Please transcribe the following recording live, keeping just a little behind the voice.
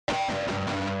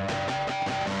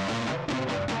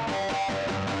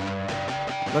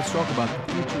Let's talk about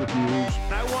the future of news.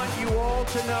 I want you all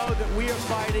to know that we are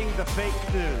fighting the fake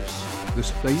news. The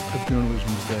state of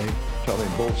journalism today. Telling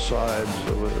both sides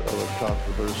of a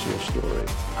controversial story.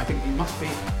 I think we must be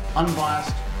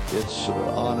unbiased. It's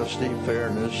honesty,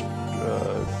 fairness,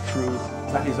 truth.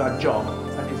 That is our job.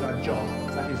 That is our job.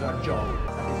 That is our job.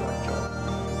 That is our job.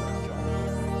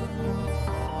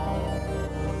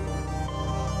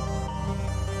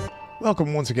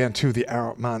 Welcome once again to the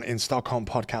Our Man in Stockholm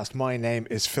podcast. My name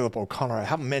is Philip O'Connor. I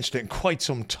haven't mentioned it in quite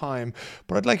some time,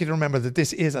 but I'd like you to remember that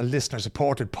this is a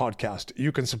listener-supported podcast.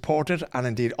 You can support it, and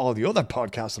indeed all the other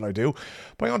podcasts that I do,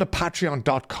 by going to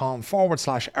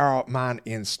patreon.com/Our Man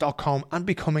in Stockholm and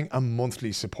becoming a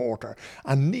monthly supporter.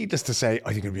 And needless to say,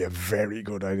 I think it'd be a very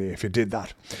good idea if you did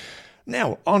that.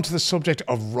 Now, on to the subject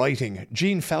of writing.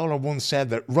 Gene Fowler once said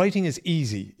that writing is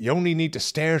easy. You only need to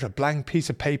stare at a blank piece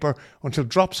of paper until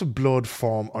drops of blood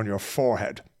form on your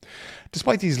forehead.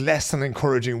 Despite these less than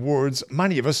encouraging words,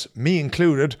 many of us, me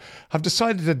included, have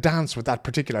decided to dance with that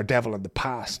particular devil in the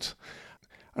past.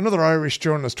 Another Irish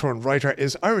journalist turned writer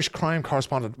is Irish crime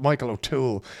correspondent Michael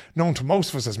O'Toole, known to most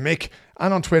of us as Mick,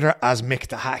 and on Twitter as Mick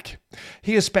the Hack.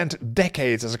 He has spent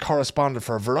decades as a correspondent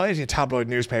for a variety of tabloid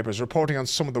newspapers, reporting on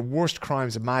some of the worst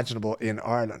crimes imaginable in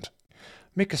Ireland.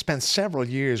 Mick has spent several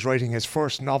years writing his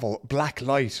first novel, Black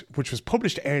Light, which was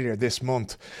published earlier this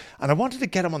month, and I wanted to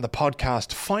get him on the podcast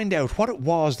to find out what it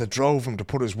was that drove him to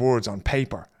put his words on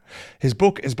paper. His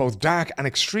book is both dark and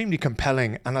extremely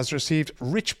compelling and has received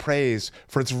rich praise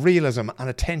for its realism and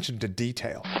attention to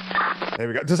detail. There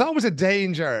we go. There's always a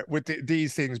danger with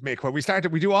these things, Mick. When we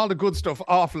do all the good stuff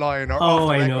offline or off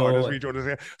the record, as we do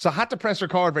it. So I had to press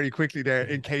record very quickly there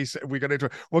in case we got into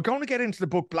it. We're going to get into the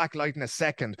book Black Light in a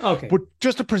second. Okay. But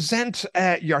just to present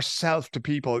yourself to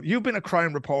people, you've been a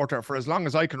crime reporter for as long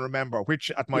as I can remember, which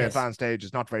at my advanced age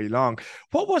is not very long.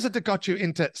 What was it that got you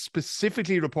into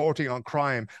specifically reporting on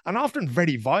crime, and often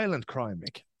very violent crime,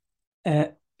 Mick?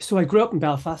 So I grew up in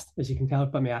Belfast, as you can tell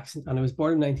by my accent, and I was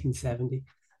born in 1970.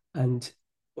 And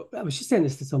I was just saying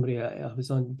this to somebody. I was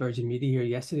on Virgin Media here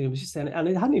yesterday. I was just saying, and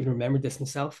I hadn't even remembered this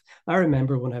myself. I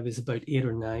remember when I was about 8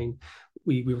 or 9,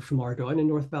 we were from Ardoyne in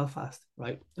North Belfast,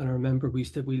 right? And I remember we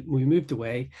moved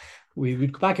away. We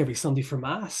would go back every Sunday for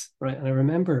Mass, right? And I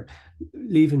remember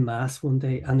leaving Mass one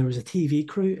day, and there was a TV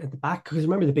crew at the back, because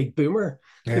remember the big boomer,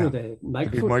 the microphone. The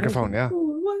big microphone, yeah.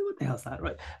 What the hell's that,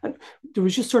 right? And there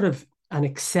was just sort of an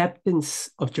acceptance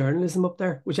of journalism up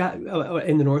there, which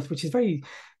in the north, which is very.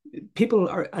 People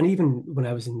are, and even when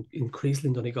I was in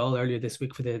Creasland, Donegal earlier this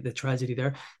week for the tragedy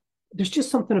there's just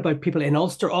something about people in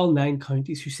Ulster, all 9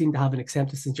 counties, who seem to have an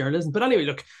acceptance in journalism. But anyway,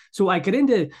 look, so I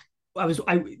growing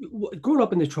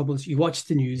up in the Troubles, you watched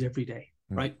the news every day,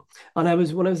 right? And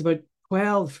when I was about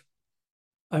 12,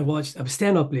 I was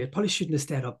staying up late, probably shouldn't have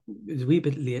stayed up, it was a wee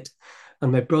bit late.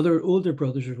 And my older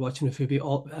brothers were watching a movie,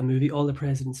 All the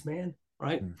President's Men,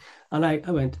 right? And I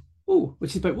went, oh, which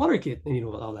is about Watergate, and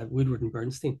all that Woodward and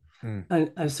Bernstein.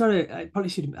 And I was like,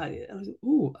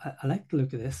 oh, I like the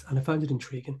look of this, and I found it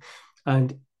intriguing.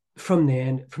 And from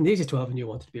the age of 12, I knew I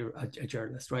wanted to be a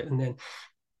journalist, right? And then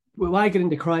when I get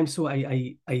into crime, so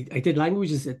I did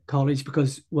languages at college,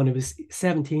 because when I was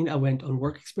 17, I went on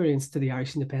work experience to the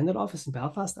Irish Independent office in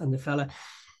Belfast, and the fella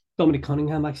Dominic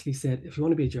Cunningham actually said, if you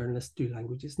want to be a journalist, do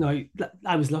languages. Now,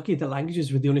 I was lucky that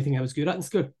languages were the only thing I was good at in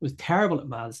school. I was terrible at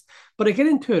maths. But I get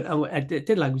into it, and I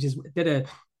did languages, did a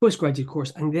postgraduate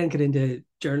course, and then get into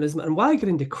journalism. And while I get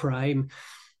into crime,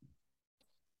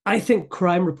 I think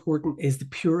crime reporting is the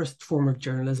purest form of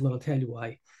journalism, and I'll tell you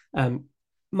why.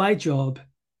 My job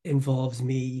involves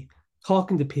me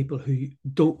talking to people who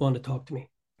don't want to talk to me,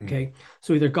 okay?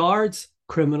 So either guards,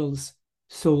 criminals,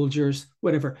 soldiers,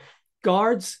 whatever.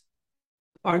 Guards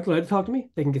aren't allowed to talk to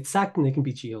me. They can get sacked and they can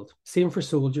be jailed. Same for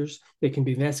soldiers. They can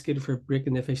be investigated for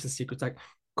breaking the Official Secrets Act.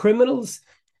 Criminals,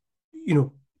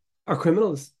 are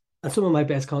criminals. And some of my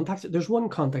best contacts, there's one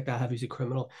contact I have who's a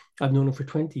criminal. I've known him for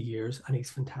 20 years and he's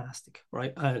fantastic,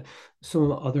 right? Some of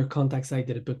the other contacts, I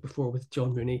did a book before with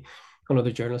John Mooney,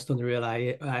 another journalist on the real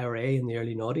IRA in the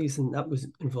early noughties, and that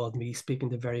involved me speaking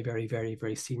to very, very, very,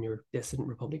 very senior dissident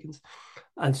Republicans.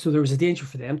 And so there was a danger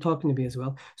for them talking to me as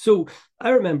well. So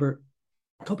I remember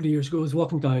a couple of years ago, I was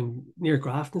walking down near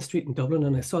Grafton Street in Dublin,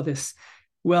 and I saw this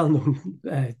well-known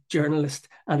journalist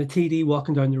and a TD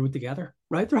walking down the road together,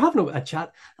 right? They're having a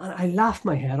chat, and I laughed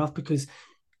my head off, because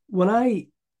when I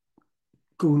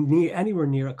go anywhere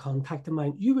near a contact of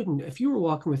mine, you wouldn't, if you were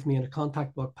walking with me and a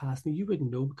contact walked past me, you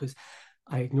wouldn't know, because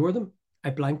I ignore them. I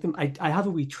blank them. I have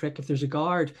a wee trick. If there's a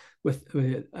guard with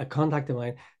a contact of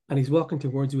mine and he's walking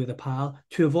towards me with a pal,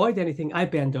 to avoid anything, I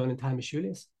bend down and tie my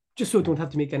shoelace, just so I don't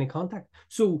have to make any contact.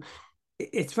 So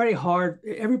it's very hard.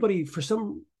 Everybody, for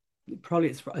some, probably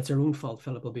it's their own fault,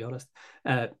 Philip, I'll be honest.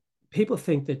 People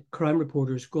think that crime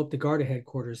reporters go up to Garda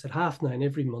headquarters at 9:30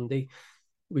 every Monday.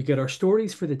 We get our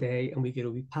stories for the day and we get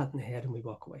a wee pat in the head and we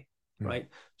walk away, right?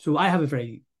 So I have a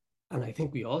very, and I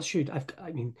think we all should.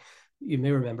 I mean, you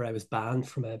may remember I was banned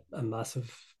from a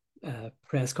massive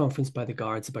press conference by the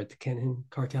guards about the Kinahan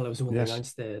cartel. I was the one that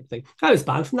announced the thing. I was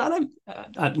banned from that. I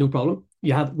had no problem.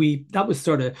 That was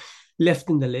sort of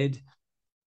lifting the lid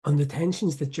on the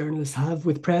tensions that journalists have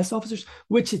with press officers,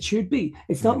 which it should be.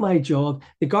 It's not my job.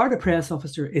 The Garda press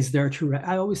officer is there to,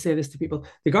 I always say this to people,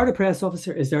 the Garda press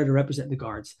officer is there to represent the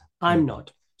guards. I'm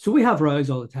not. So we have rows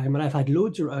all the time, and I've had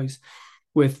loads of rows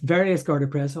with various Garda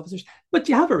press officers, but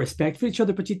you have a respect for each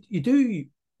other, but you do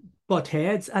butt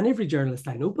heads, and every journalist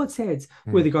I know butts heads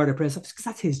with the Garda press officer because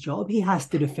that's his job. He has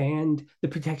to defend the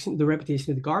protection, the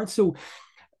reputation of the guards. So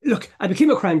look, I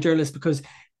became a crime journalist because,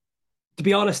 to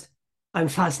be honest, I'm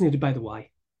fascinated by the why.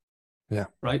 Yeah.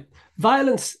 Right.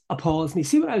 Violence appalls me.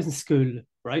 See, when I was in school,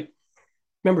 right?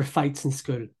 Remember fights in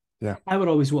school? Yeah. I would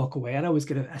always walk away and I always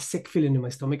get a sick feeling in my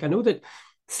stomach. I know that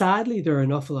sadly there are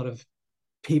an awful lot of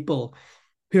people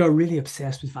who are really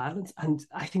obsessed with violence. And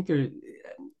I think I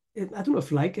don't know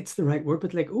if it's the right word,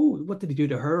 but like, oh, what did he do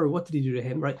to her? Or what did he do to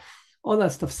him? Right. All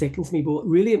that stuff sickens me. But what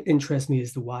really interests me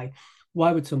is the why.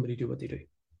 Why would somebody do what they do?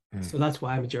 So that's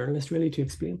why I'm a journalist, really, to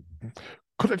explain.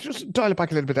 Could I just dial it back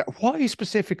a little bit there? Why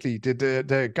specifically did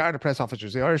the Garda press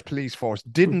officers, the Irish police force,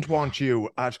 didn't want you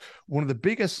at one of the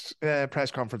biggest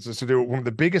press conferences to do one of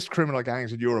the biggest criminal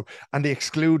gangs in Europe, and they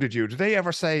excluded you? Did they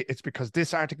ever say it's because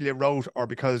this article you wrote, or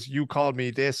because you called me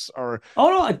this, or?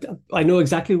 Oh no, I know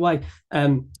exactly why.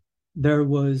 There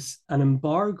was an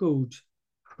embargoed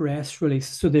press release.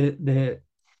 So I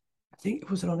think it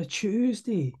was on a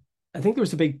Tuesday. I think there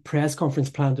was a big press conference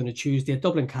planned on a Tuesday at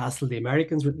Dublin Castle. The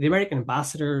American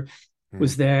ambassador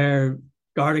was there.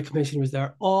 Garda Commission was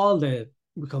there.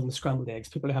 We call them scrambled eggs.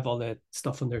 People who have all the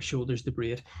stuff on their shoulders, the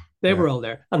braid. They were all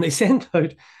there. And they sent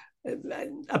out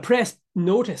a press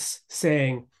notice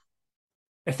saying,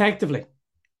 effectively,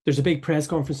 there's a big press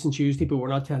conference on Tuesday, but we're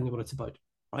not telling you what it's about.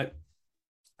 Right.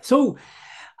 So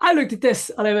I looked at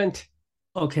this and I went,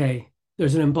 okay,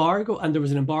 there's an embargo, and there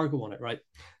was an embargo on it, right?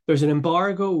 There's an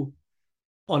embargo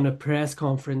on a press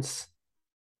conference,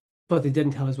 but they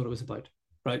didn't tell us what it was about,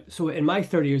 right? So in my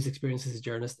 30 years experience as a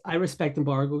journalist, I respect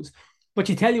embargoes, but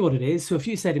you tell you what it is. So if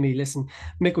you say to me, listen,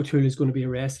 Mick O'Toole is going to be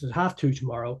arrested at 2:30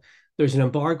 tomorrow, there's an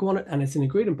embargo on it, and it's an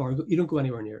agreed embargo, you don't go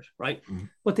anywhere near it, right?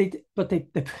 But they put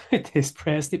this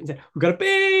press statement and said, we've got a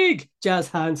big jazz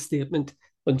hand statement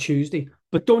on Tuesday,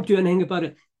 but don't do anything about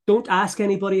it. Don't ask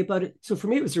anybody about it. So for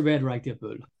me, it was a red rag to a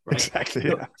bull, right? Exactly,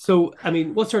 yeah. So, I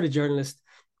mean, what sort of journalist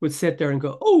would sit there and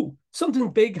go, oh, something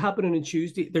big happening on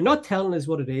Tuesday. They're not telling us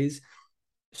what it is,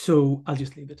 so I'll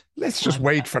just leave it. Let's just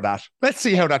wait for that. Let's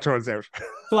see how that turns out.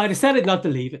 So I decided not to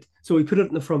leave it. So we put it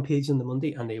on the front page on the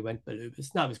Monday, and they went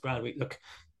balloons. That was grand. Look,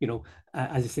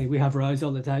 as I say, we have rows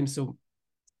all the time. So,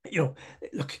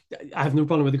 look, I have no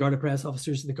problem with the Garda press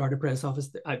officers. The Garda press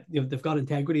office, they've got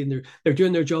integrity and they're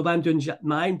doing their job. I'm doing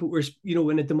mine. But we're,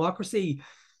 in a democracy,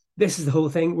 this is the whole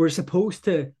thing. We're supposed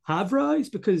to have rows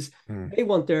because they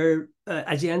want their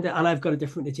agenda, and I've got a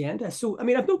different agenda. So, I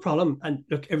mean, I've no problem. And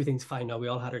look, everything's fine now. We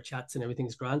all had our chats and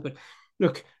everything's grand. But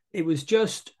look, it was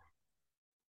just,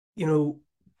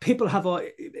 people have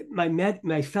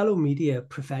my fellow media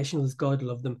professionals, God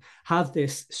love them, have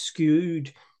this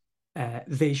skewed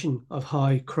vision of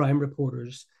how crime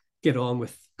reporters get on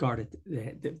with Garda,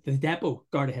 the depot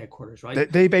Garda headquarters,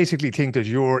 right? They basically think that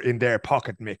you're in their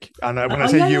pocket, Mick. And when I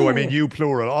say I mean you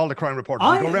plural, all the crime reporters.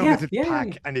 You go around with a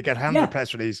pack and you get handed a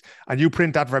press release and you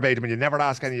print that verbatim and you never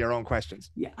ask any of your own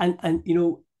questions. Yeah, and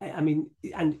I mean,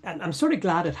 and I'm sort of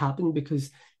glad it happened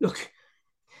because, look,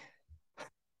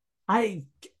 I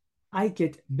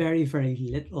get very, very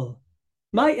little.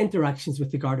 My interactions with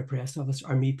the Garda press office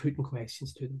are me putting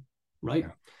questions to them, right?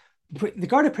 Yeah. The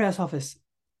Garda press office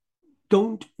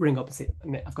don't ring up and say,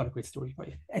 I've got a great story for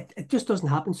you. It just doesn't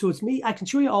happen. So it's me. I can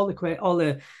show you all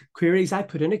the queries. I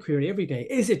put in a query every day.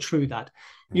 Is it true that,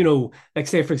 like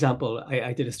say, for example,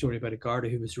 I did a story about a Garda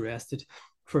who was arrested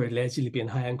for allegedly being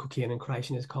high on cocaine and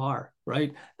crashing his car,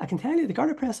 right? I can tell you the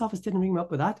Garda press office didn't ring me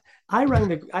up with that. I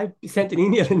sent an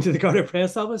email into the Garda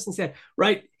press office and said,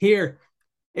 right, here,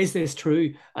 is this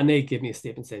true? And they give me a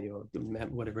statement saying,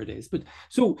 whatever it is. But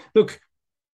so look,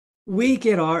 we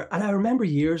get and I remember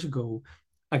years ago,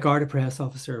 a Garda press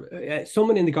officer,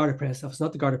 someone in the Garda press office,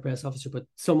 not the Garda press officer, but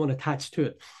someone attached to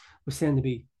it, was saying to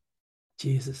me,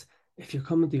 Jesus, if you're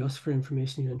coming to us for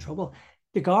information, you're in trouble.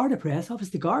 The Garda press office,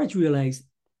 the guards realize,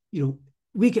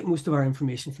 we get most of our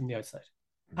information from the outside,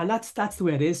 And that's the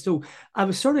way it is. So I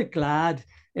was sort of glad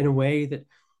in a way that,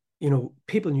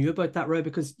 people knew about that row,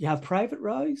 because you have private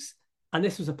rows, and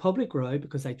this was a public row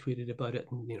because I tweeted about it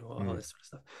and, all this sort of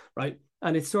stuff, right?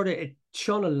 And it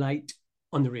shone a light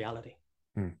on the reality,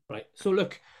 right? So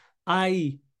look,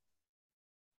 I'm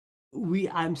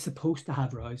supposed to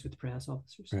have rows with the press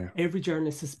officers. Yeah. Every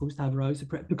journalist is supposed to have rows with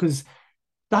press, because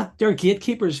that they're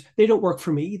gatekeepers. They don't work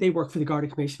for me. They work for the Garda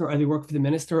Commissioner, or they work for the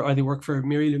Minister, or they work for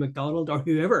Mary Lou McDonald, or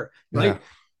whoever, right? Yeah.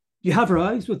 You have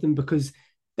rows with them because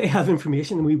they have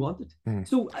information and we want it.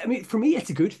 So, I mean, for me, it's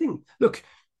a good thing. Look,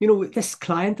 this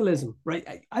clientelism,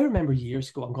 right? I remember years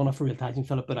ago, I'm going off a real tangent,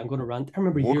 Philip, but I'm going to rant. I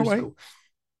remember years ago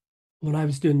when I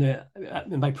was doing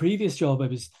in my previous job, I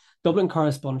was Dublin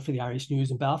correspondent for the Irish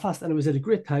News in Belfast, and it was at a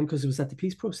great time because it was at the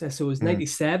peace process. So it was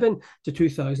 97 to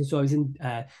 2000. So I was in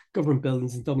government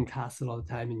buildings in Dublin Castle all the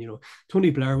time, and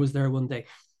Tony Blair was there one day,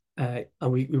 and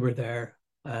we were there,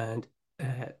 and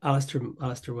Alistair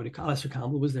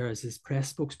Campbell was there as his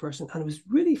press spokesperson, and it was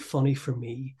really funny for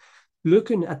me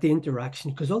looking at the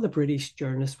interaction, because all the British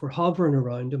journalists were hovering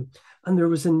around him, and there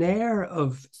was an air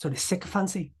of sort of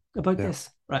sycophancy about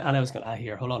this, right? And I was going,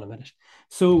 here, hold on a minute.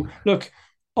 So look,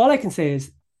 all I can say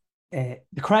is the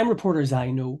crime reporters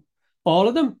I know, all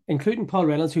of them, including Paul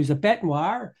Reynolds, who's a bête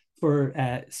noire for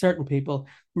certain people.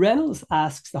 Reynolds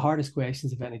asks the hardest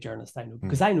questions of any journalist I know,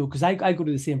 because I go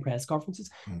to the same press conferences.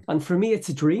 And for me, it's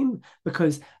a dream,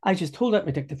 because I just hold out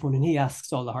my dictaphone and he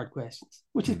asks all the hard questions,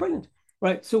 which is brilliant,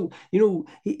 right? So,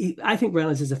 I think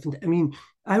Reynolds is I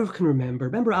can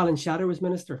remember Alan Shatter was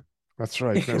minister. That's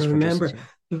right. I can remember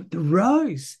the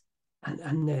rows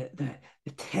and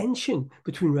the tension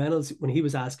between Reynolds when he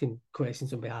was asking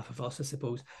questions on behalf of us, I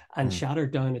suppose, and Shatter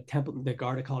down at Templeton, the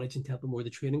Garda College in Templemore,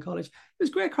 the training college. It was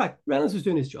great crack. Reynolds was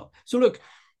doing his job. So look,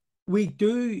 we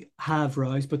do have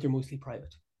rows, but they're mostly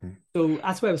private. So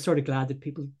that's why I was sort of glad that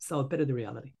people saw a bit of the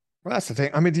reality. Well, that's the thing.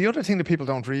 I mean, the other thing that people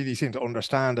don't really seem to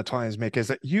understand at times, Mick, is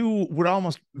that you would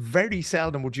almost very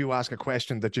seldom would you ask a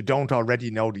question that you don't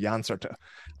already know the answer to.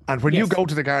 And when you go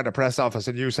to the Garda press office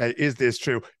and you say, is this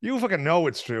true? You fucking know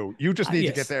it's true. You just need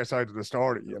to get their side of the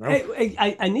story,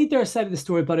 I need their side of the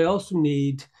story, but I also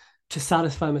need to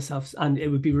satisfy myself, and it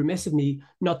would be remiss of me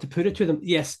not to put it to them.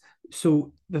 Yes.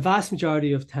 So the vast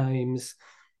majority of times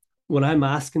when I'm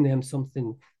asking them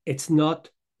something, it's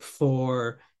not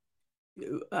for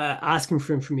asking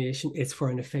for information, it's for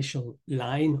an official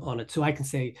line on it. So I can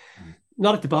say,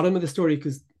 not at the bottom of the story,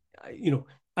 because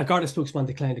a Garda spokesman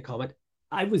declined to comment.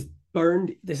 I was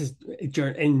burned. This is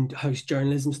in-house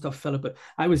journalism stuff, Philip, but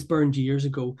I was burned years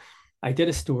ago. I did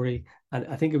a story, and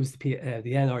I think it was the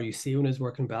NRUC when I was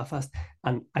working in Belfast,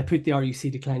 and I put the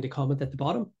RUC declined to comment at the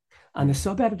bottom, and the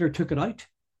sub-editor took it out,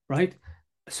 right?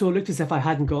 So it looked as if I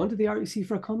hadn't gone to the RUC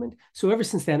for a comment. So ever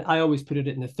since then, I always put it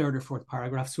in the third or fourth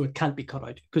paragraph, so it can't be cut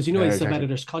out, because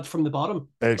sub-editors cut from the bottom.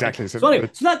 Exactly. Right? So anyway,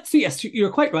 so yes,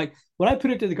 you're quite right. When I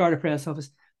put it to the Garda press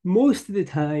office, most of the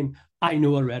time I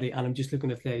know already, and I'm just looking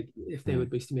if they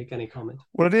would wish to make any comment.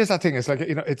 Well, it is that thing. It's like,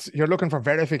 you're looking for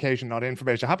verification, not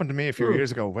information. It happened to me a few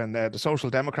years ago when the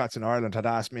Social Democrats in Ireland had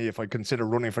asked me if I'd consider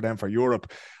running for them for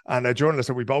Europe, and a journalist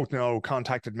that we both know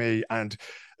contacted me, and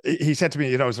he said to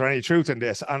me, is there any truth in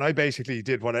this? And I basically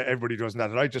did what everybody does in that.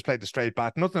 And I just played the straight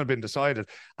bat. Nothing had been decided.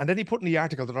 And then he put in the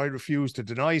article that I refused to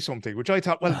deny something, which I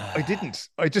thought, well, I didn't.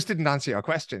 I just didn't answer your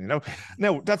question,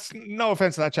 Now, that's no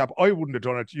offense to that chap. I wouldn't have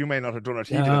done it. You may not have done it.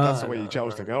 He did it. That's the way he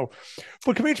chose to go.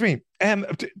 But come here to me.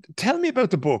 Tell me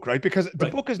about the book, right? Because the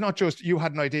book is not just you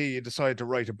had an idea, you decided to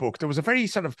write a book. There was a very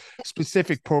sort of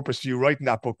specific purpose to you writing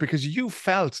that book, because you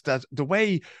felt that the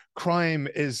way crime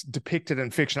is depicted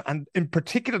in fiction, and in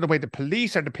particular the way the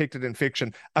police are depicted in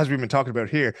fiction, as we've been talking about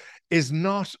here, it's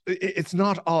not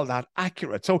all that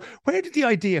accurate. So where did the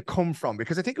idea come from?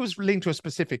 Because I think it was linked to a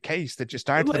specific case that you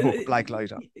started the book Black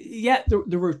Light on. Yeah,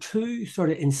 there were two sort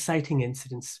of inciting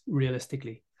incidents,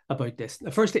 realistically, about this.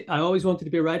 The first thing, I always wanted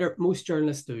to be a writer. Most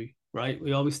journalists do, right?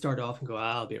 We always start off and go,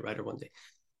 I'll be a writer one day.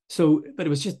 So, but it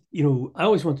was just, I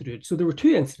always wanted to do it. So there were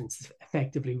two incidents,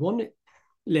 effectively. One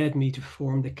led me to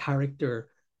form the character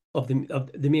of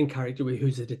the main character,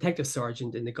 who's a detective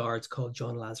sergeant in the Guards called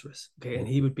John Lazarus. Okay, and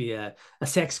he would be a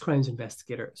sex crimes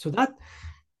investigator. So that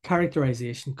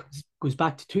characterization goes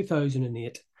back to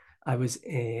 2008. I was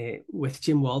with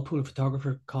Jim Walpole, a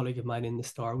photographer colleague of mine in the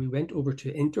Star. We went over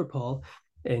to Interpol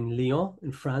in Lyon,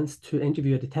 in France, to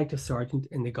interview a detective sergeant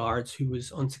in the Guards who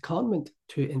was on secondment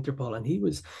to Interpol, and he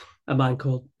was a man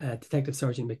called Detective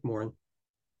Sergeant McMorrin.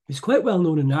 He's quite well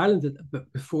known in Ireland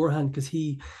beforehand, because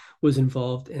he was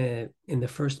involved in the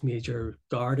first major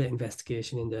Garda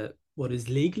investigation what is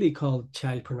legally called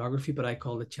child pornography, but I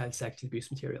call it child sexual abuse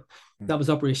material. Mm. That was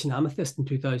Operation Amethyst in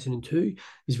 2002. It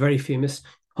was very famous.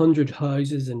 100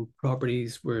 houses and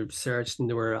properties were searched, and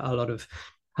there were a lot of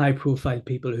high-profile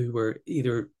people who were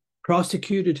either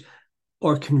prosecuted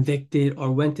or convicted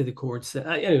or went to the courts.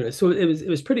 Anyway, so it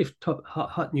was pretty tough,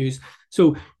 hot news.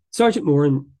 So Sergeant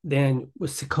Moran then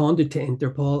was seconded to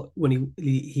Interpol when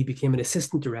he became an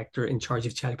assistant director in charge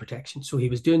of child protection. So he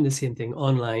was doing the same thing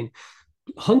online,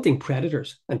 hunting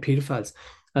predators and pedophiles.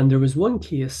 And there was one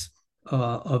case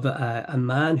of a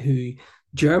man who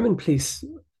German police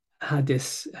had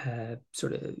this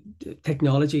sort of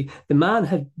technology. The man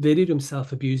had videoed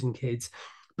himself abusing kids,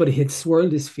 but he had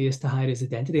swirled his face to hide his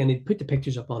identity, and he'd put the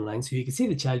pictures up online so you could see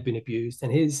the child being abused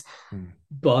and his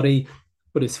body,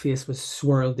 but his face was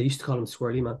swirled. They used to call him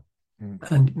Swirly Man.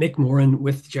 And Mick Moran,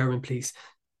 with the German police,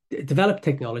 developed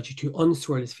technology to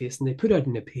unswirl his face, and they put out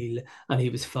an appeal, and he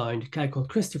was found. A guy called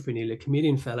Christopher Neal, a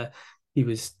comedian fella, he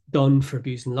was done for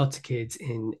abusing lots of kids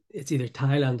it's either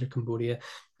Thailand or Cambodia,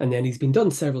 and then he's been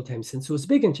done several times since. So it's a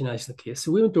big international case.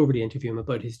 So we went over to interview him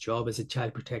about his job as a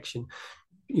child protection,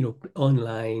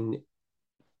 online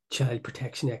child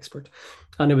protection expert.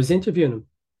 And I was interviewing him,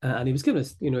 and he was giving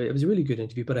us, it was a really good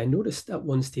interview. But I noticed at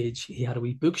one stage he had a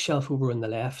wee bookshelf over on the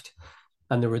left,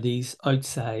 and there were these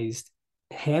outsized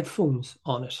headphones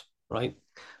on it, right?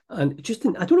 And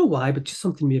I don't know why, but just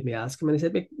something made me ask him. And I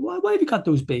said, why have you got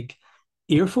those big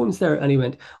earphones there? And he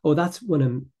went, oh, that's when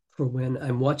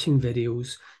I'm watching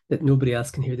videos that nobody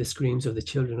else can hear the screams of the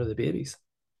children or the babies.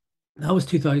 That was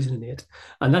 2008,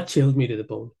 and that chilled me to the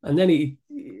bone. And then we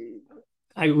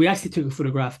actually took a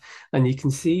photograph, and you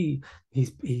can see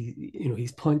he's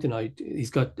pointing out. He's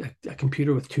got a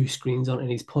computer with two screens on it,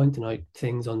 and he's pointing out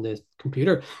things on the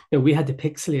computer. We had to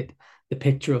pixelate the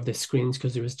picture of the screens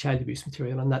because there was child abuse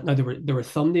material on that. Now there were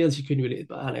thumbnails you couldn't really,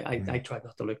 and I tried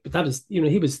not to look, but that is,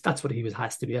 that's what he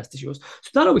has to show us.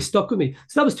 So that always stuck with me.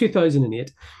 So that was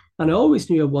 2008, and I always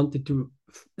knew I wanted to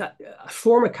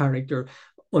form a character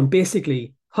on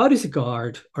basically how does a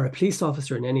guard or a police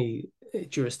officer in any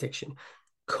jurisdiction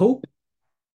cope,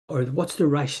 or what's the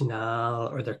rationale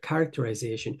or their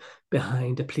characterization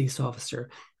behind a police officer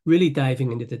really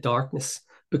diving into the darkness,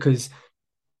 because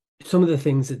some of the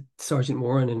things that Sergeant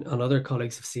Moran and other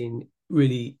colleagues have seen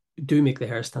really do make the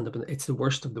hair stand up, and it's the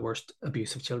worst of the worst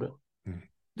abuse of children.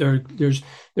 There's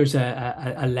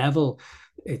a level,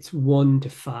 it's 1 to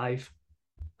 5,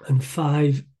 and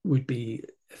 5 would be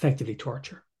effectively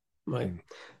torture, right?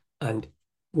 And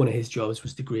one of his jobs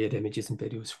was to grade images and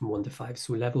videos from 1 to 5.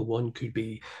 So level 1 could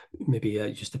be maybe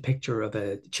just a picture of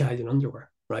a child in underwear,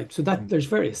 right? So that there's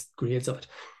various grades of it.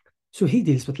 So he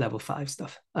deals with level 5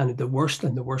 stuff, and the worst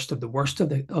and the worst of the worst of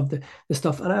the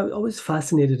stuff. And I was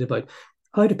fascinated about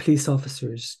how do police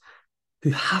officers who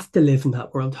have to live in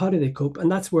that world, how do they cope?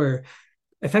 And that's where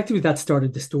effectively that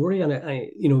started the story. And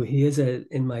he is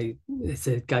it's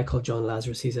a guy called John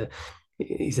Lazarus.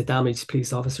 He's a damaged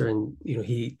police officer, and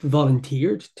he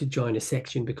volunteered to join a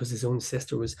section because his own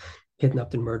sister was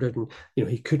kidnapped and murdered, and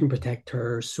he couldn't protect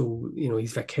her, so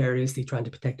he's vicariously trying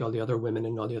to protect all the other women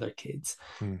and all the other kids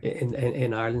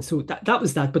in Ireland. So that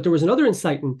was that. But there was another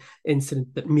inciting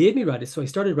incident that made me write it. So I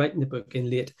started writing the book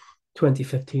in late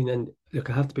 2015, and look,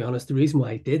 I have to be honest, the reason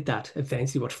why I did that,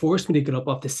 eventually what forced me to get up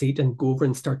off the seat and go over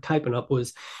and start typing up,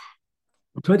 was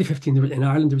 2015, in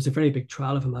Ireland, there was a very big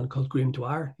trial of a man called Graham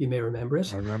Dwyer. You may remember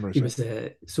it. I remember it. He was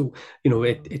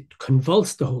it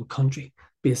convulsed the whole country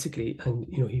basically, and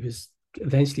he was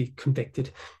eventually convicted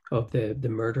of the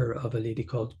murder of a lady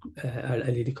called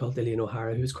Elaine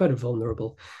O'Hara, who was quite a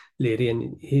vulnerable lady,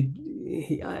 and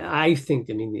I think,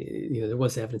 there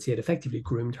was evidence he had effectively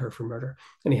groomed her for murder,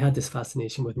 and he had this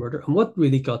fascination with murder. And what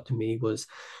really got to me was,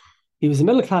 he was a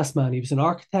middle-class man. He was an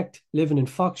architect living in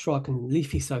Foxrock in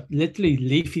literally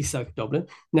leafy South Dublin,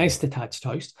 nice detached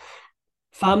house,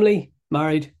 family,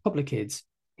 married, couple of kids.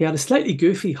 He had a slightly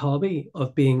goofy hobby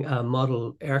of being a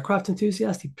model aircraft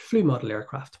enthusiast. He flew model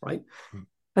aircraft, right?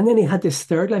 And then he had this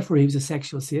third life where he was a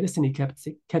sexual sadist, and he kept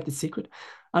it secret.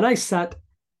 And I sat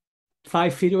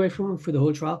 5 feet away from him for the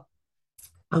whole trial.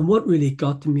 And what really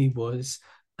got to me was,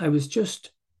 I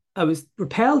was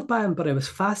repelled by him, but I was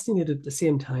fascinated at the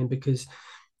same time, because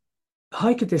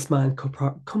how could this man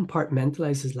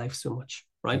compartmentalize his life so much,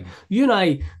 right? You and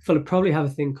I, Philip, probably have a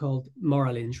thing called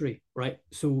moral injury, right?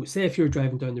 So say if you're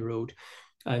driving down the road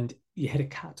and you hit a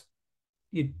cat,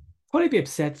 you'd probably be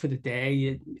upset for the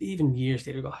day. Even years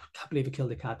later, go, I can't believe I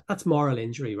killed a cat. That's moral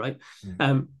injury, right?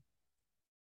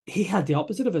 He had the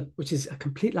opposite of it, which is a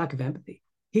complete lack of empathy.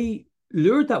 He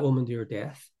lured that woman to her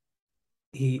death.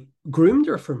 He groomed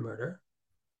her for murder.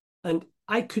 And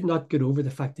I could not get over the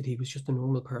fact that he was just a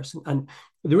normal person. And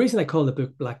the reason I call the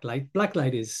book Black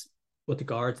Light is what the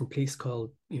guards and police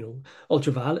call,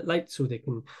 ultraviolet light. So they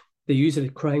use it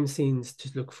at crime scenes to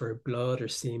look for blood or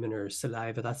semen or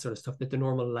saliva, that sort of stuff that the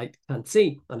normal light can't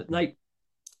see on at night.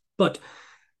 But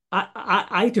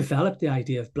I developed the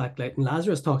idea of black light, and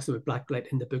Lazarus talks about black light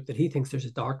in the book, that he thinks there's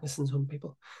a darkness in some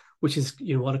people, which is,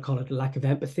 what I call it, a lack of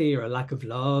empathy or a lack of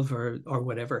love or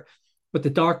whatever. But the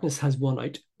darkness has won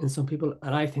out in some people,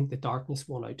 and I think the darkness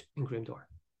won out in Grimdor.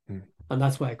 And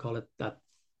that's why I call it that.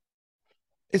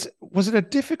 Was it a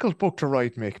difficult book to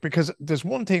write, Mick? Because there's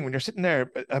one thing when you're sitting there.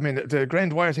 I mean, the Graham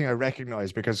Dwyer thing I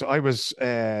recognise because I was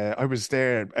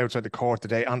there outside the court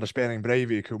today. Anders Behring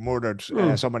Breivik, who murdered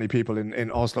so many people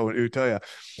in Oslo and Utøya,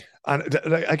 and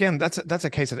again, that's a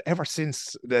case that ever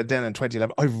since then in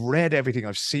 2011, I've read everything,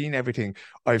 I've seen everything,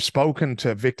 I've spoken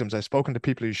to victims, I've spoken to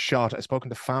people who shot, I've spoken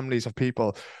to families of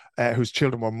people whose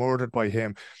children were murdered by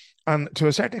him. And to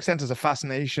a certain extent, there's a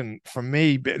fascination for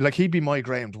me, like he'd be my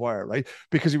Graham Dwyer, right?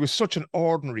 Because he was such an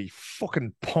ordinary,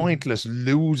 fucking pointless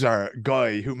loser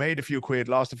guy who made a few quid,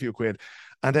 lost a few quid.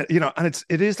 And and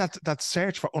it is that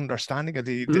search for understanding of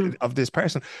of this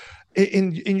person.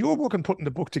 In your work and putting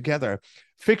the book together,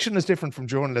 fiction is different from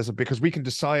journalism because we can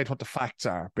decide what the facts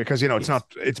are because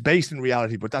it's based in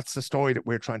reality, but that's the story that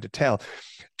we're trying to tell.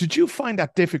 Did you find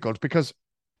that difficult? Because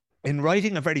in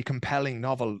writing a very compelling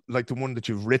novel like the one that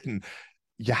you've written,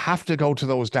 you have to go to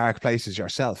those dark places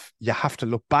yourself. You have to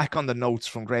look back on the notes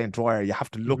from Graham Dwyer. You have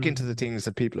to look into the things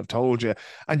that people have told you.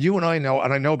 And you and I know,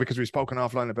 and I know because we've spoken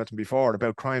offline about them before,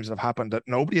 about crimes that have happened that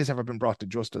nobody has ever been brought to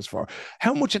justice for.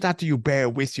 How much of that do you bear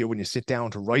with you when you sit down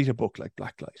to write a book like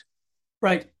Black Light?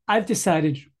 Right. I've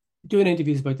decided, doing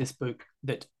interviews about this book,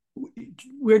 that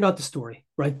we're not the story,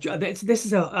 right? This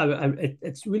is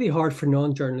it's really hard for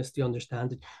non-journalists to understand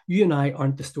that you and I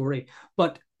aren't the story,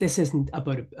 but this isn't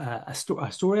about a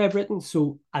story I've written.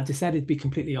 So I've decided to be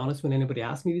completely honest when anybody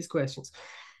asks me these questions.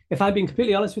 If I've been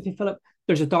completely honest with you, Philip,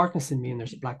 there's a darkness in me and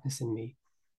there's a blackness in me.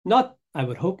 Not, I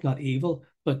would hope, not evil,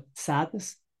 but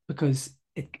sadness, because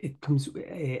it comes,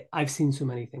 I've seen so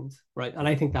many things, right? And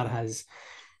I think that has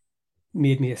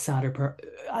made me a sadder person.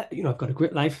 I've got a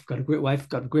great life, I've got a great wife, I've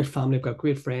got a great family, I've got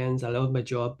great friends, I love my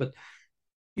job, but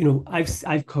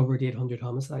I've covered 800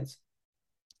 homicides,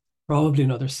 probably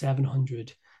another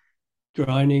 700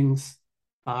 drownings,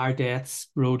 bar deaths,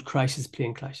 road crashes,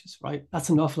 plane crashes, right? That's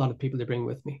an awful lot of people to bring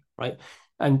with me, right?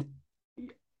 And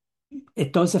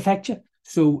it does affect you.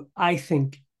 So I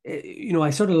think, I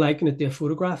sort of liken it to a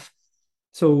photograph.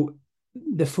 So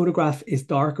the photograph is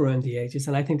dark around the edges,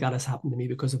 and I think that has happened to me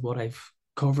because of what I've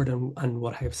covered and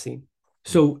what I've seen.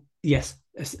 So yes,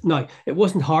 now it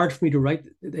wasn't hard for me to write.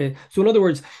 So in other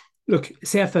words, look,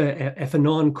 say if a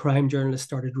non-crime journalist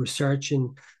started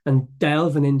researching and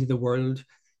delving into the world,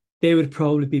 they would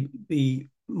probably be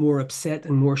more upset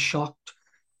and more shocked.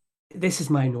 This is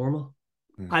my normal.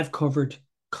 I've covered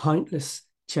countless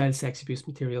child sex abuse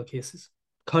material cases,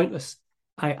 countless.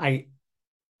 I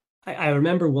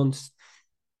remember once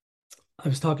I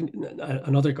was talking to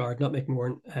another guard, not Mick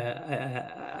Moran,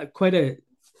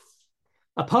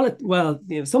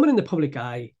 someone in the public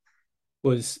eye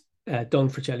was done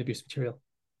for child abuse material.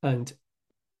 And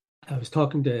I was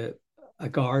talking to a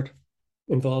guard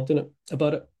involved in it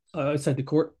about it outside the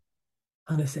court.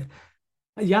 And I said,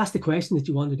 you asked the question that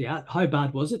you wanted to ask, how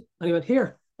bad was it? And he went,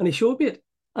 here. And he showed me it.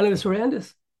 And it was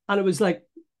horrendous. And it was like,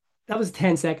 that was a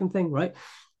 10-second thing, right?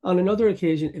 On another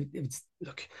occasion,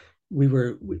 look, we were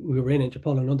in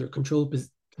Interpol and under controlled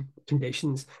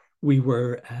conditions. We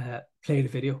were played a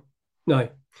video. Now,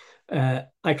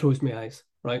 I closed my eyes,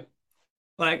 right?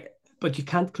 But you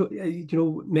can't,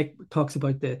 Mick talks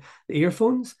about the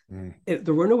earphones.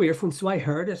 There were no earphones, so I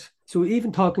heard it. So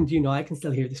even talking to you now, I can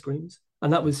still hear the screams.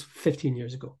 And that was 15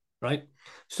 years ago, right?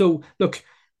 So look,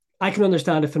 I can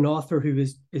understand if an author who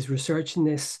is researching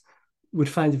this would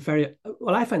find it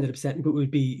I find it upsetting, but it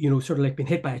would be, sort of like being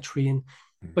hit by a train.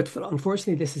 But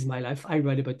unfortunately, this is my life. I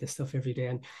write about this stuff every day.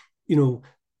 And,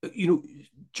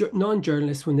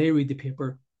 non-journalists, when they read the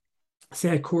paper,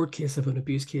 say a court case of an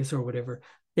abuse case or whatever,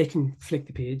 they can flick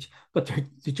the page. But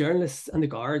the journalists and the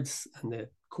guards and the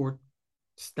court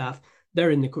staff,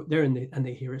 they're in and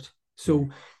they hear it. So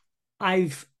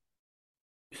I've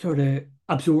sort of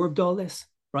absorbed all this,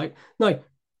 right? Now,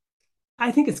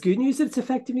 I think it's good news that it's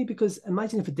affected me, because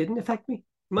imagine if it didn't affect me.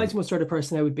 Imagine what sort of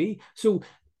person I would be. So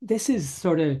this is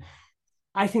sort of,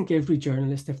 I think every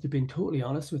journalist, if they're being totally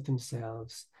honest with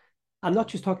themselves, I'm not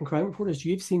just talking crime reporters,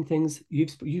 you've seen things,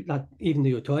 like even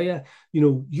the Utøya,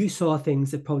 you saw things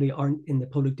that probably aren't in the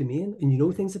public domain,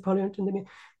 and things that probably aren't in the domain.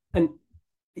 And,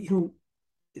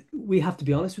 we have to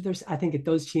be honest with ourselves. I think it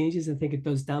does changes. I think it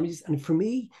does damages. And for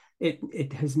me,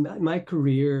 it has my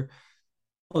career,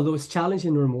 although it's challenging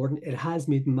and rewarding, it has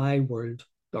made my world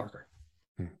darker.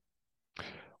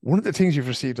 One of the things you've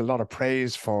received a lot of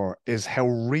praise for is how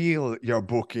real your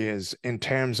book is in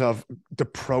terms of the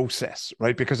process,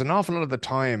 right? Because an awful lot of the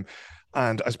time,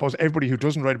 and I suppose everybody who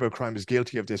doesn't write about crime is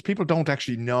guilty of this, people don't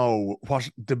actually know what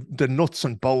the nuts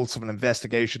and bolts of an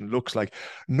investigation looks like,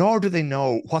 nor do they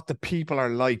know what the people are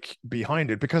like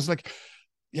behind it. Because like,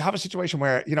 you have a situation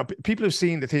where, you know, people have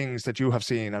seen the things that you have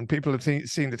seen, and people have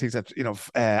seen the things that, you know,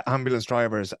 ambulance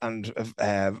drivers and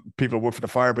people who work for the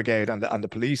fire brigade and the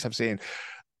police have seen.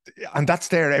 And that's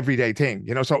their everyday thing,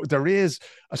 you know. So there is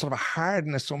a sort of a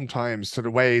hardness sometimes to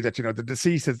the way that, you know, the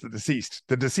deceased is the deceased.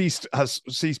 The deceased has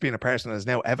ceased being a person and is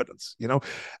now evidence, you know.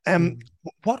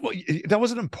 What that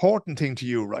was an important thing to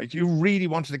you, right? You really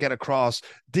wanted to get across,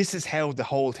 this is how the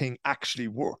whole thing actually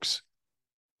works.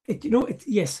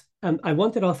 Yes. I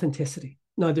wanted authenticity.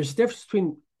 Now, there's a difference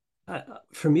between,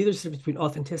 for me, there's a difference between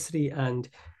authenticity and,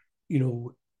 you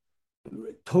know,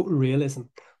 total realism.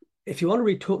 If you want to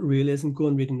read total realism, go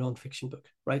and read a non-fiction book,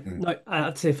 right? Now,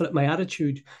 I'd say, Philip, my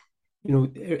attitude, you know,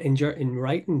 in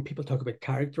writing, people talk about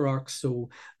character arcs. So,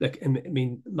 like, I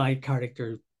mean, my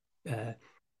character,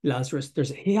 Lazarus,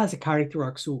 he has a character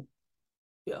arc. So,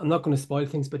 I'm not going to spoil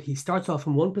things, but he starts off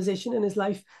in one position in his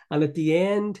life, and at the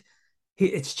end,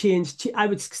 it's changed. I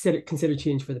would consider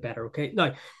change for the better. Okay,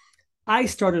 now, I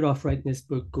started off writing this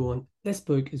book going, this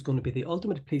book is going to be the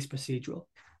ultimate police procedural.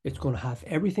 It's going to have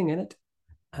everything in it.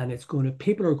 And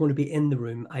people are going to be in the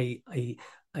room. I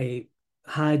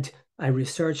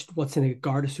researched what's in a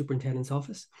Garda superintendent's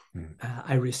office.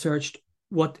 I researched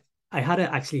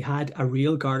actually had a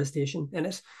real Garda station in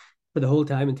it for the whole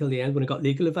time until the end when I got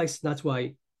legal advice. And that's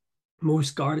why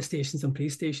most Garda stations and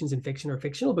police stations in fiction are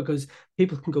fictional, because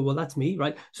people can go, well, that's me,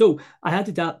 right? So I had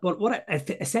to that. But what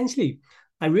essentially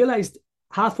I realized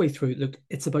halfway through, look,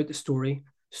 it's about the story.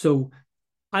 So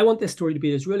I want this story to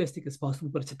be as realistic as possible,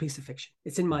 but it's a piece of fiction.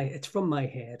 It's from my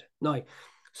head. Now,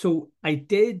 so I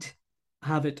did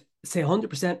have it say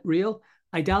 100% real.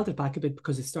 I dialed it back a bit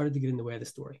because it started to get in the way of the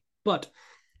story. But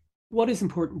what is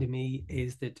important to me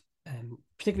is that,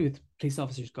 particularly with police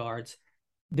officers, guards,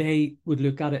 they would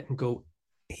look at it and go,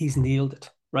 he's nailed it,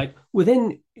 right?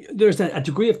 There's a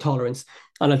degree of tolerance.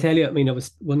 And I'll tell you, I mean,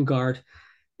 one guard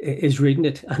is reading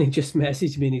it and he just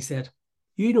messaged me and he said,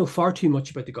 you know far too much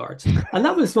about the guards. And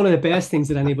that was one of the best things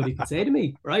that anybody could say to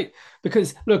me, right?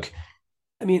 Because look,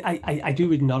 I mean, I do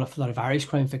read a lot of Irish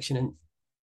crime fiction, and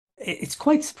it's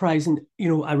quite surprising. You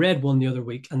know, I read one the other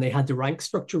week and they had the rank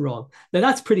structure wrong. Now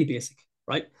that's pretty basic,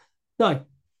 right? Now,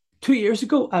 2 years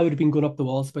ago, I would have been going up the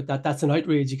walls about that. That's an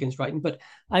outrage against writing. But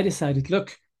I decided,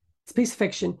 look, it's a piece of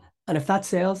fiction. And if that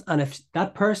sells, and if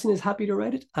that person is happy to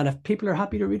write it, and if people are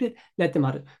happy to read it, let them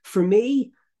at it. For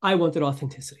me, I wanted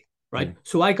authenticity. Right.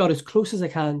 So I got as close as I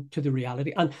can to the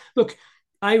reality. And look,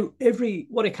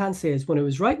 what I can say is when I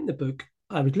was writing the book,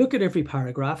 I would look at every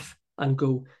paragraph and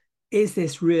go, is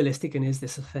this realistic and is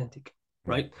this authentic?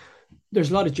 Right.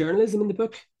 There's a lot of journalism in the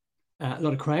book, a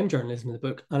lot of crime journalism in the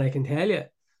book. And I can tell you,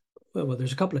 well,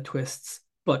 there's a couple of twists,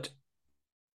 but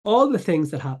all the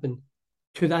things that happen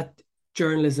to that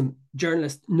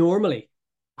journalist normally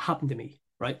happen to me.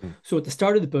 Right. So at the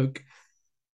start of the book,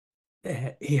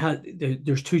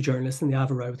 there's two journalists and they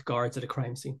have a row with guards at a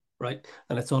crime scene, right?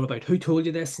 And it's all about who told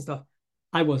you this and stuff.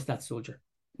 I was that soldier.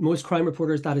 Most crime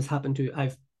reporters that has happened to.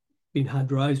 I've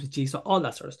had rows with GSO, all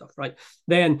that sort of stuff, right?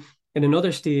 Then in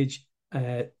another stage,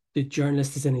 the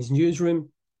journalist is in his newsroom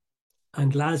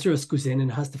and Lazarus goes in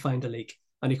and has to find a leak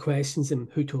and he questions him,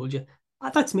 who told you?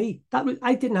 That's me.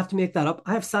 I didn't have to make that up.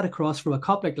 I have sat across from a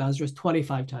cop like Lazarus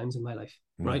 25 times in my life,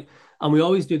 right? And we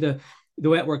always do the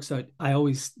way it works out.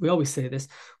 We always say this.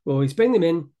 We always bring them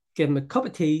in, give them a cup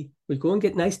of tea. We go and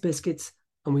get nice biscuits,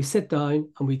 and we sit down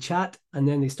and we chat. And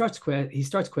then he starts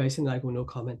questioning, and I go, no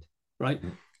comment, right?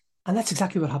 And that's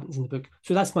exactly what happens in the book.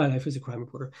 So that's my life as a crime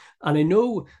reporter. And I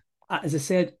know, as I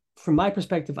said, from my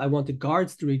perspective, I wanted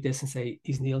guards to read this and say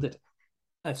he's nailed it.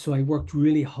 And so I worked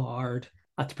really hard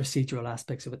at the procedural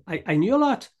aspects of it. I knew a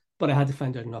lot, but I had to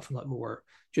find out an awful lot more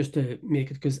just to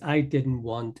make it, because I didn't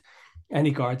want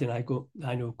any guard,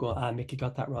 and Mickey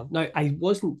got that wrong. Now, I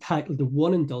wasn't titled the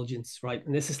one indulgence, right?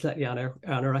 And this is slightly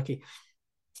anarchy.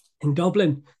 In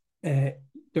Dublin, there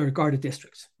are Garda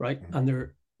districts, right? And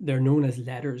they're known as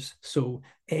letters. So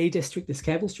A district is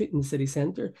Kevin Street in the city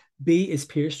centre. B is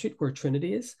Pearse Street, where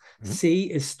Trinity is. C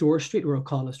is Store Street, where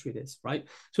O'Connell Street is, right?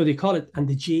 So they call it, and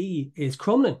the G is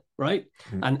Crumlin, right?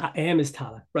 And M is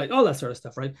Tala, right? All that sort of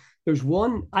stuff, right?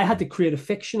 I had to create a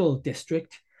fictional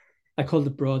district. I called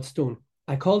it Broadstone.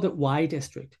 I called it Y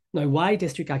District. Now, Y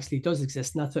District actually does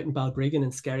exist, and that's out in Balbriggan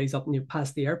and Skerries up near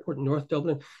past the airport in North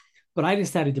Dublin. But I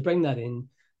decided to bring that in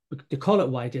to call it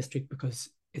Y District because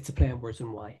it's a play on words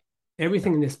on Y.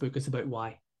 Everything in this book is about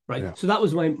Y, right? Yeah. So that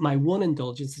was my one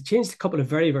indulgence. It changed a couple of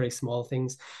very, very small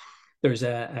things. There's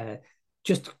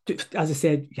just, as I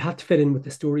said, you have to fit in with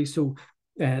the story. So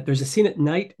there's a scene at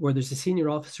night where there's a senior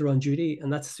officer on duty,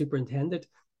 and that's a superintendent.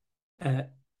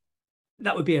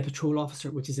 That would be a patrol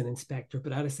officer, which is an inspector,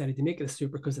 but I decided to make it a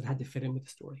super because it had to fit in with the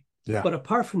story. Yeah. But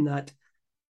apart from that,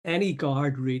 any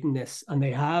guard reading this, and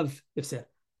they've said,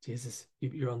 Jesus,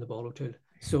 you're on the ball, O'Toole.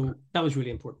 So that was really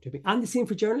important to me. And the same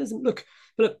for journalism. Look,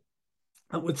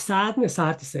 with sadness, I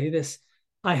have to say this.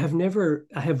 I have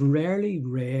rarely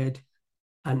read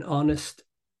an honest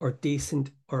or decent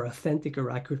or authentic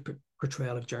or accurate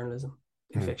portrayal of journalism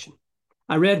in fiction.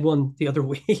 I read one the other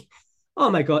week. Oh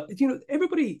my God.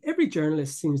 Every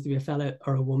journalist seems to be a fella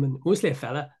or a woman, mostly a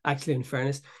fella, actually, in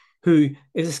fairness, who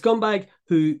is a scumbag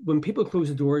who, when people close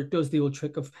the door, does the old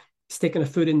trick of sticking a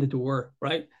foot in the door,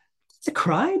 right? It's a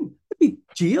crime. I'd be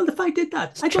jailed if I did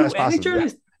that. I don't know any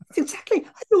journalist. Yeah. Exactly.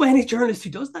 I don't know any journalist who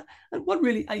does that. And what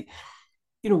really,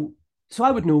 so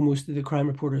I would know most of the crime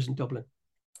reporters in Dublin.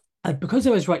 And because I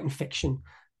was writing fiction,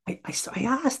 I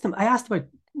asked about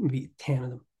maybe 10 of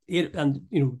them.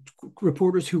 And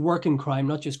reporters who work in crime,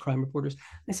 not just crime reporters.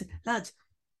 I said, lads,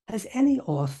 has any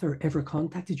author ever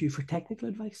contacted you for technical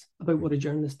advice about what a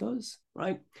journalist does?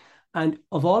 Right. And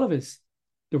of all of us,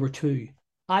 there were two.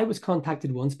 I was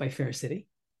contacted once by Fair City,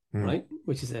 right,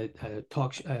 which is a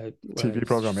talk TV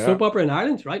program, soap opera in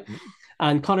Ireland, right?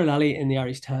 And Conor Lally in the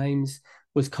Irish Times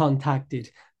was contacted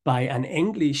by an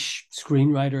English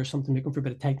screenwriter or something looking for a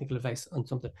bit of technical advice on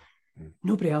something.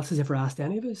 Nobody else has ever asked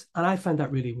any of us. And I find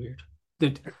that really weird,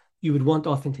 that you would want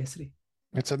authenticity.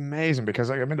 It's amazing because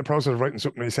I'm in the process of writing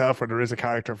something myself where there is a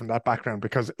character from that background,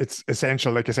 because it's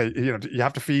essential. Like I say, you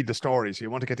have to feed the story. So you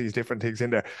want to get these different things in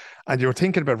there. And you're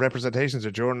thinking about representations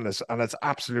of journalists, and it's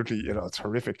absolutely, it's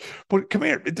horrific. But come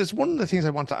here, there's one of the things I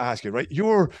want to ask you, right?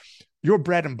 Your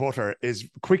bread and butter is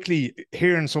quickly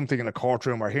hearing something in a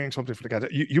courtroom or hearing something from the guy.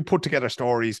 You put together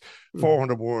stories,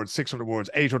 400 words, 600 words,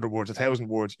 800 words, 1,000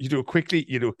 words. You do it quickly,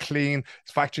 you do it clean,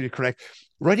 it's factually correct.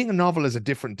 Writing a novel is a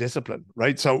different discipline,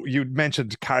 right? So you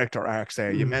mentioned character arcs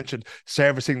there. You mentioned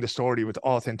servicing the story with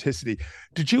authenticity.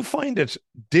 Did you find it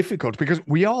difficult? Because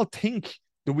we all think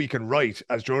that we can write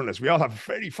as journalists. We all have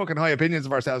very fucking high opinions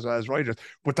of ourselves as writers,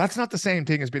 but that's not the same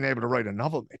thing as being able to write a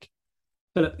novel, Mick.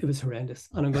 But it was horrendous.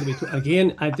 And I'm going to be,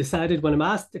 again, I've decided when I'm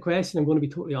asked the question, I'm going to be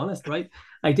totally honest, right?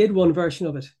 I did one version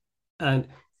of it and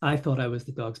I thought I was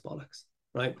the dog's bollocks,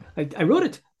 right? I wrote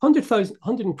it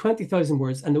 120,000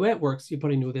 words. And the way it works, you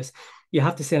probably know this, you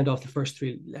have to send off the first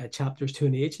 3 chapters to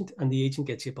an agent, and the agent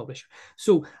gets you a publisher.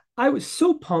 So I was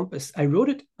so pompous. I wrote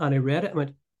it and I read it and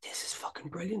went, this is fucking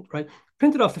brilliant, right?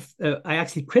 I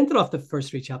actually printed off the first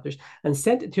 3 chapters and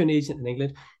sent it to an agent in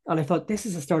England. And I thought, this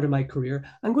is the start of my career.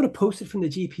 I'm going to post it from the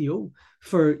GPO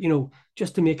for,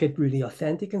 just to make it really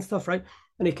authentic and stuff, right?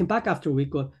 And he came back after a week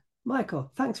going,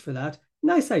 Michael, thanks for that.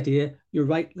 Nice idea. You're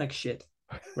right like shit,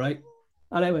 right?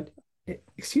 And I went,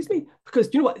 excuse me?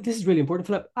 Because you know what? This is really important,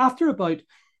 Philip. After about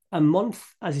a month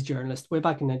as a journalist, way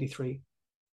back in 93,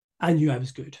 I knew I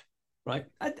was good, right?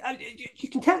 You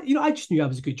can tell, I just knew I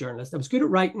was a good journalist. I was good at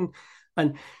writing.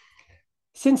 And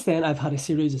since then, I've had a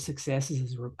series of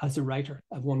successes as a writer.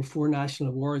 I've won 4 national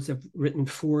awards. I've written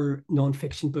 4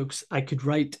 nonfiction books.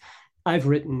 I've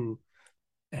written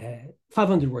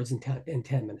 500 words in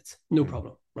 10 minutes. No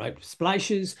problem, right?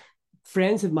 Splashes.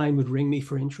 Friends of mine would ring me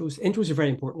for intros. Intros are very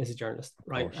important as a journalist,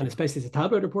 right? And especially as a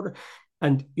tabloid reporter.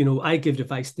 And, I give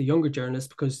advice to younger journalists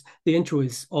because the intro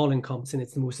is all encompassing.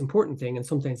 It's the most important thing. And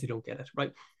sometimes they don't get it,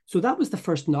 right? So that was the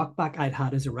first knockback I'd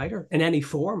had as a writer in any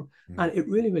form. And it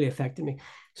really, really affected me.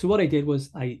 So what I did was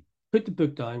I put the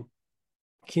book down,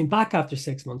 came back after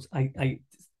 6 months. And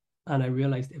I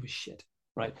realized it was shit,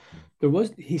 right?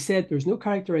 He said, there's no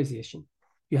characterization.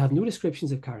 You have no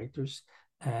descriptions of characters.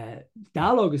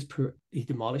 Dialogue is poor. He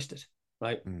demolished it,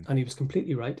 right? And he was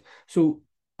completely right. So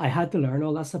I had to learn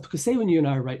all that stuff, because say when you and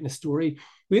I are writing a story,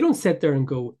 we don't sit there and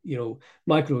go,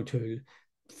 Michael O'Toole,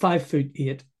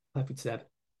 5'8",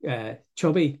 5'7",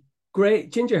 chubby, grey,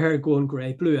 ginger hair going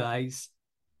grey, blue eyes,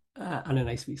 and a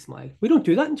nice wee smile. We don't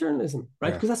do that in journalism,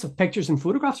 right? Because that's what pictures and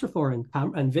photographs are for, and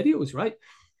videos, right?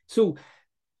 So,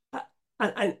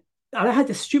 and I had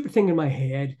this stupid thing in my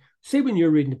head. Say when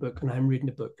you're reading a book and I'm reading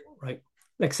a book, right?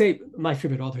 Like say my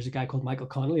favorite author is a guy called Michael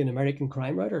Connolly, an American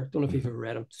crime writer. Don't know if you've ever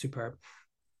read him. Superb.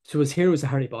 So his hero was a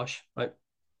Harry Bosch, right?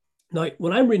 Now,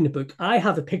 when I'm reading a book, I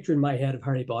have a picture in my head of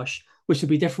Harry Bosch, which will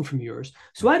be different from yours.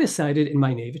 So I decided in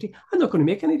my naivety, I'm not going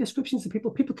to make any descriptions of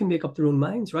people. People can make up their own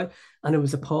minds, right? And it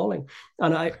was appalling.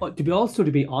 And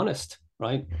to be honest,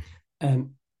 right?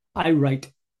 I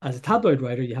write as a tabloid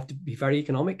writer, you have to be very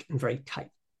economic and very tight.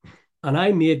 And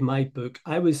I made my book.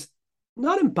 I was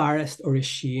not embarrassed or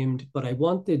ashamed, but I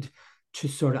wanted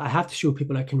to I have to show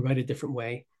people I can write a different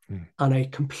way. And I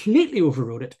completely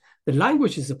overwrote it. The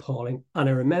language is appalling. And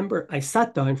I remember I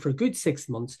sat down for a good 6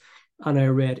 months and I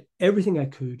read everything I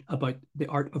could about the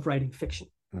art of writing fiction.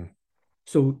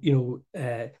 So,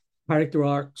 character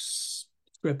arcs,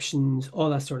 descriptions, all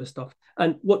that sort of stuff.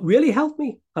 And what really helped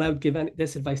me, and I would give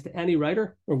this advice to any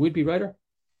writer or would-be writer,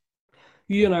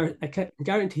 I can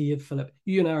guarantee you, Philip,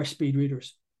 you and I are speed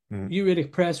readers. You read a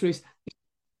press release,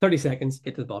 30 seconds,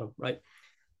 get to the bottom, right?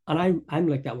 And I'm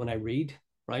like that when I read,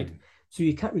 right? So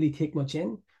you can't really take much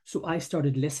in. So I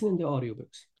started listening to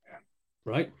audiobooks,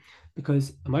 right?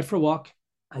 Because I'm out for a walk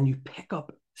and you pick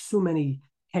up so many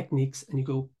techniques and you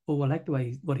go, oh, I like the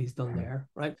way what he's done there,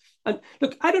 right? And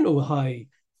look, I don't know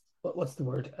what's the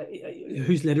word,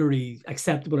 who's literally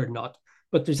acceptable or not,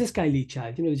 but there's this guy Lee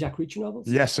Child, the Jack Reacher novels?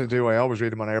 Yes, I do. I always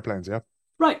read them on airplanes, yeah.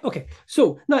 Right, okay.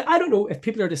 So now I don't know if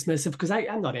people are dismissive because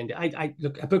I'm not into it. I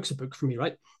look, a book's a book for me,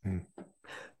 right?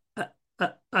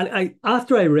 And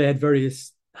after I read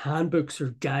various handbooks or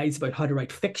guides about how to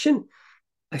write fiction,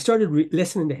 I started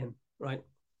listening to him, right?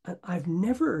 And I've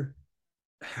never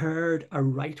heard a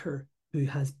writer who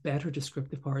has better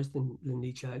descriptive powers than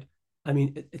Lee Child. I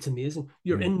mean, it's amazing.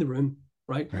 You're in the room,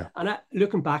 right? Yeah. And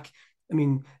looking back, I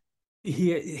mean,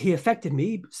 he affected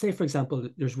me. Say, for example,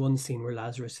 there's one scene where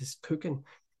Lazarus is cooking,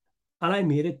 and I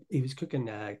made it. He was cooking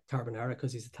carbonara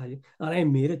because he's Italian, and I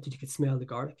made it that you could smell the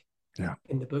garlic. Yeah.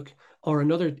 In the book, or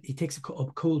another, he takes a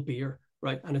cold beer,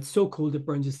 right, and it's so cold it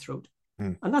burns his throat,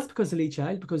 and that's because of Lee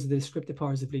Child, because of the descriptive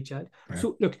powers of Lee Child. Yeah.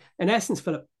 So, look, in essence,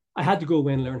 Philip, I had to go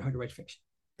away and learn how to write fiction.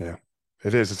 Yeah.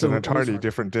 It is. It's an entirely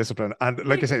different discipline. And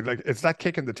like I say, like it's that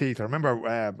kick in the teeth. I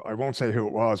remember, I won't say who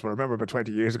it was, but I remember about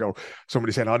 20 years ago,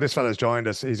 somebody saying, oh, this fella's joined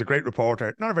us. He's a great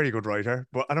reporter, not a very good writer.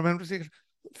 But and I remember thinking,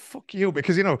 fuck you,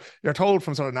 because, you're told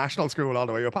from sort of national school all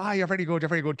the way up, you're very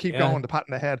good, keep going, the pat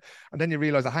in the head. And then you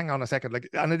realize, hang on a second,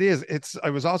 and I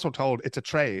was also told it's a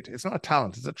trade. It's not a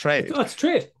talent, it's a trade. It's a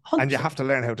trade. 100%. And you have to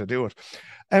learn how to do it.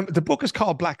 The book is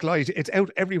called Black Light. It's out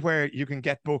everywhere you can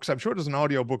get books. I'm sure there's an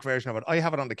audiobook version of it. I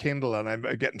have it on the Kindle and I'm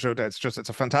getting through it. It's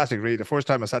a fantastic read. The first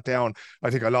time I sat down,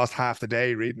 I think I lost half the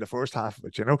day reading the first half of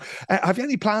it, Have you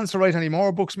any plans to write any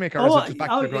more books, Mick, or is it just back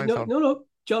to the grindstone? No.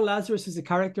 John Lazarus is a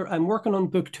character. I'm working on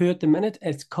book 2 at the minute.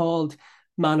 It's called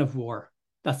Man of War.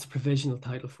 That's the provisional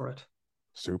title for it.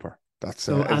 Super. That's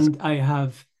and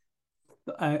I've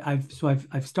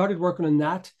started working on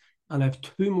that, and I have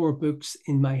 2 more books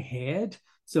in my head.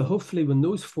 So hopefully when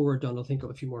those 4 are done, I'll think of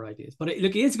a few more ideas. But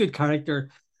look, he is a good character,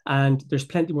 and there's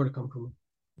plenty more to come from him.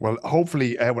 Well,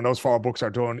 hopefully when those 4 books are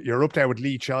done, you're up there with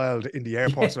Lee Child in the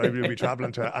airports that you'll be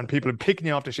traveling to, and people are picking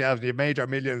you off the shelves, and you've made your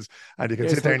millions, and you can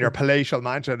sit there in your palatial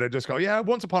mansion and just go, yeah,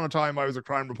 once upon a time I was a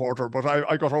crime reporter, but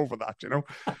I got over that,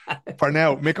 For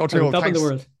now, Mick O'Toole, thanks. The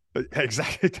world.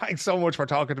 Exactly. Thanks so much for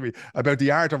talking to me about the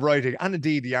art of writing and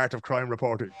indeed the art of crime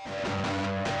reporting.